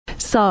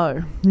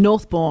So,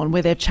 Northbourne,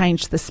 where they've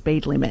changed the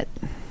speed limit.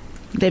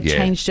 They've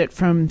changed it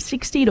from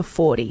 60 to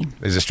 40.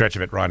 There's a stretch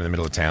of it right in the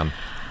middle of town,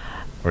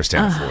 or it's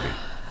down to 40.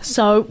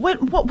 So,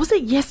 what was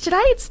it yesterday?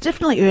 It's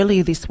definitely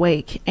earlier this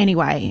week.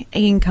 Anyway,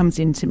 Ian comes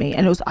in to me,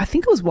 and I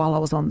think it was while I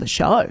was on the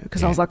show,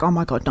 because I was like, oh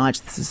my God,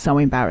 Nige, this is so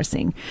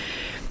embarrassing.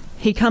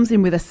 He comes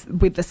in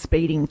with the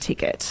speeding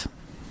ticket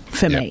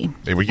for me.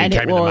 It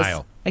came in the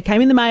mail. It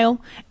came in the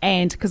mail,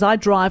 and because I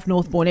drive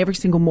Northbourne every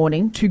single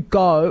morning to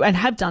go, and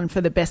have done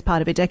for the best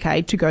part of a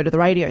decade, to go to the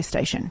radio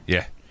station.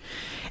 Yeah.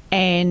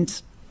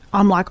 And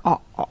I'm like,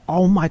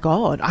 oh my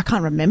God, I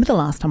can't remember the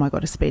last time I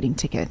got a speeding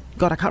ticket.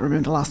 God, I can't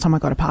remember the last time I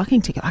got a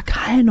parking ticket. I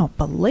cannot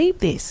believe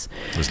this.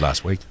 It was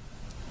last week.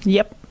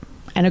 Yep.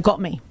 And it got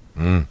me.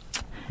 And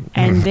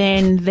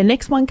then the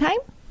next one came.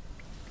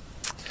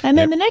 And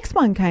then the next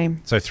one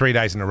came. So 3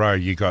 days in a row,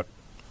 you got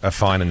a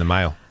fine in the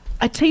mail.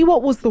 I tell you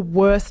what was the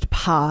worst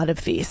part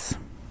of this.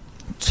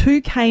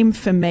 2 came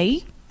for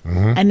me,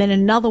 and then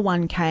another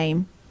one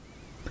came,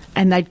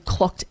 and they'd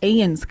clocked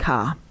Ian's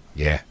car.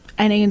 Yeah.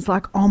 And Ian's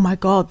like, oh my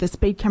God, the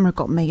speed camera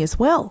got me as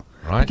well.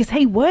 Right. Because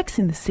he works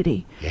in the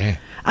city. Yeah.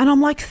 And I'm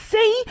like,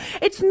 see,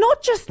 it's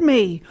not just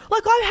me.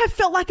 Like, I have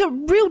felt like a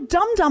real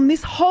dum-dum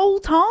this whole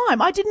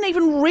time. I didn't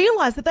even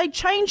realise that they'd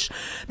changed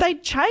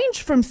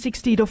from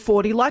 60 to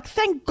 40. Like,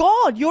 thank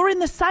God you're in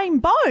the same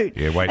boat.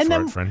 Yeah, wait for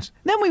it, friends.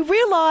 Then we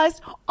realised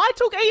I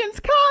took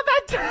Ian's car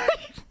that day.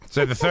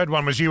 So the third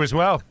one was you as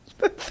well.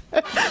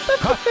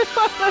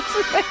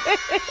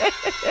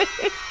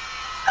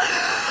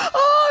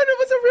 Oh, and it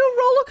was a real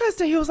roller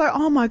coaster. He was like,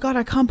 oh my God,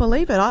 I can't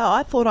believe it.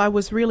 I thought I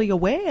was really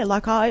aware.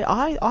 Like,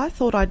 I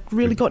thought I'd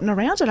really gotten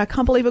around it. I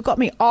can't believe it got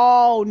me.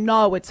 Oh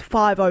no, it's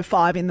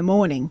 5:05 in the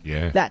morning.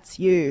 Yeah. That's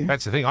you.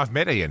 That's the thing. I've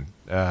met Ian.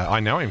 I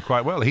know him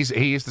quite well.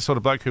 He is the sort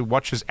of bloke who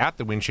watches out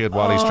the windshield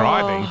while he's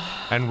driving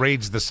and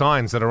reads the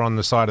signs that are on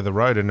the side of the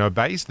road and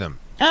obeys them.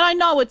 And I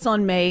know it's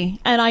on me,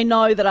 and I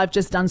know that I've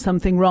just done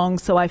something wrong,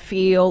 so I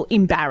feel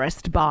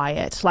embarrassed by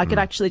it. Like, it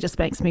actually just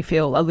makes me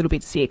feel a little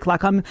bit sick.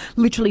 Like, I'm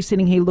literally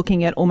sitting here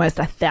looking at almost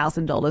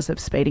 $1,000 of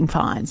speeding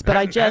fines. But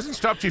It hasn't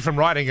stopped you from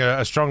writing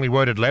a strongly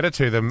worded letter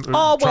to them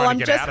trying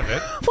to get out of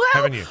it,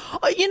 haven't you?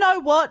 You know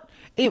what?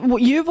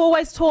 You've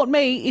always taught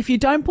me, if you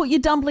don't put your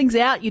dumplings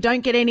out, you don't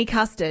get any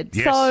custard.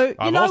 Yes. So,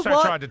 I've also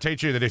tried to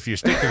teach you that if you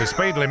stick to the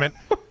speed limit,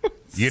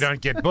 you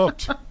don't get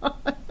booked.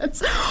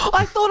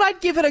 I thought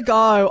I'd give it a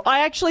go.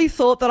 I actually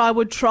thought that I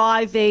would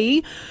try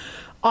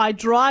I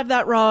drive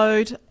that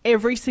road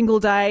every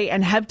single day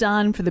and have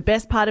done for the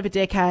best part of a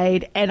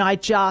decade, and I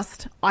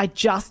just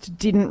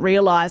didn't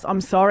realise.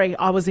 I'm sorry,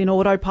 I was in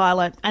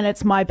autopilot, and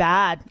it's my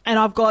bad. And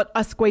I've got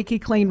a squeaky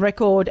clean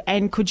record,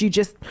 and could you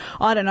just,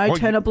 I don't know,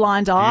 turn a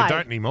blind eye? You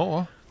don't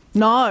anymore.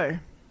 No.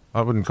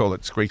 I wouldn't call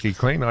it squeaky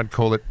clean. I'd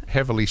call it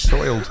heavily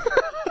soiled.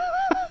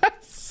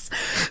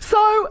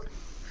 So,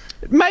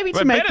 maybe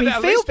to make me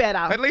feel better.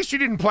 At least you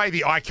didn't play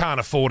the I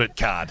can't afford it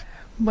card.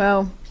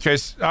 Well,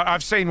 because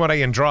I've seen what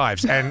Ian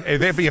drives, and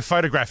there'll be a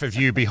photograph of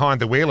you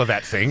behind the wheel of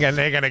that thing, and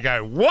they're going to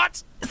go,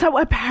 what? So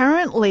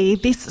apparently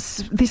this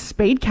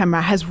speed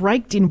camera has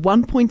raked in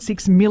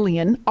 1.6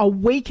 million a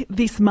week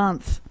this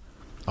month.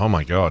 Oh,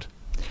 my God.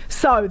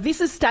 So this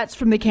is stats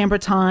from the Canberra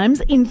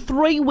Times. In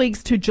 3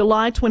 weeks to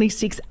July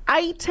 26,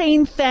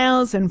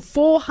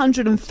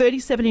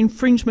 18,437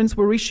 infringements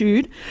were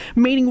issued,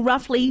 meaning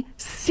roughly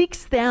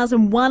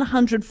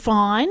 6,100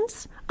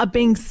 fines are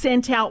being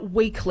sent out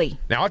weekly.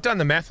 Now, I've done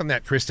the math on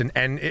that, Kristen,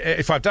 and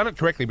if I've done it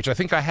correctly, which I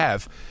think I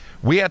have,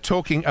 we are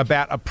talking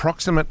about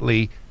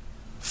approximately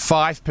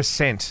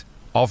 5%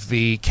 of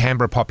the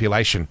Canberra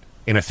population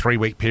in a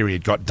 3-week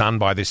period got done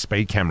by this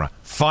speed camera.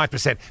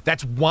 5%.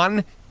 That's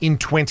 1 in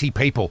 20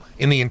 people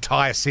in the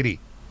entire city.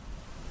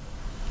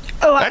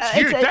 Oh, that's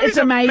huge. That is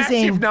amazing.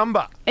 A massive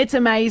number. It's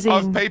amazing.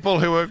 Of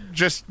people who are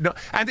just not.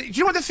 And do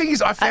you know what the thing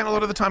is? I found a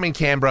lot of the time in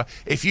Canberra,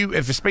 if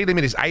the speed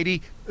limit is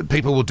 80,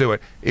 people will do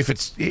it. If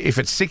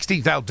it's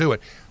 60, they'll do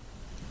it.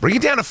 Bring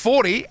it down to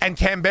 40, and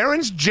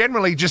Canberrans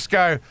generally just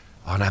go,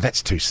 oh no,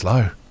 that's too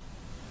slow.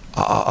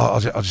 I'll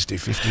just do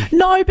 50.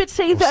 No, but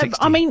see,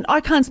 I mean, I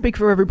can't speak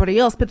for everybody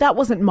else, but that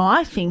wasn't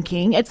my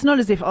thinking. It's not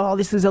as if,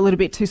 this is a little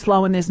bit too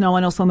slow and there's no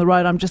one else on the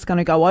road, I'm just going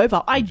to go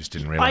over. I just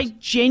didn't realise. I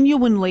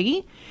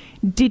genuinely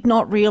did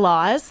not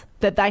realise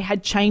that they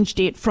had changed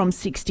it from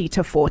 60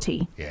 to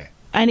 40. Yeah.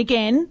 And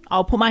again,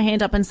 I'll put my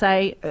hand up and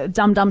say,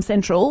 Dum Dum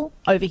Central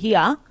over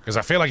here. Because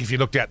I feel like if you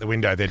looked out the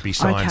window, there'd be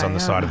signs on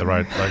the side of the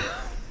road, like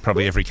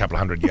probably every couple of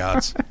hundred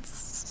yards.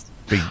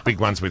 Big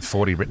ones with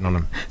 40 written on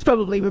them. It's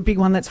probably a big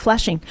one that's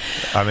flashing.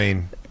 I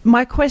mean...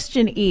 My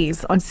question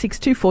is, on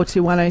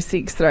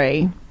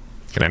 62421063...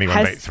 Can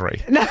anyone beat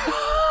 3? No.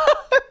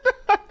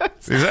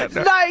 Is that?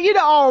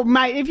 No,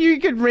 mate, if you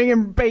could ring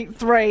and beat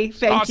 3,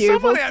 thank you.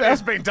 Someone out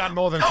there's been done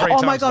more than 3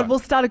 times. Oh, my God, we'll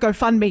start a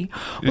GoFundMe.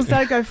 We'll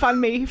start a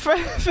GoFundMe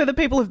for the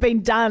people who've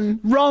been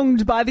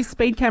wronged by this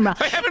speed camera.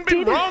 They haven't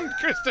been wronged,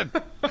 Kristen.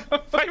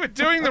 They were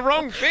doing the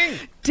wrong thing.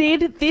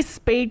 Did this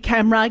speed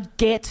camera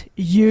get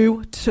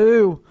you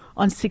too?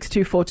 On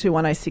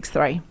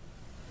 62421063.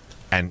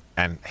 And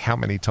how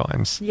many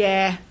times?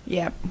 Yeah.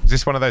 Is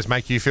this one of those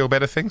make you feel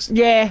better things?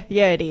 Yeah,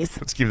 it is.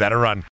 Let's give that a run.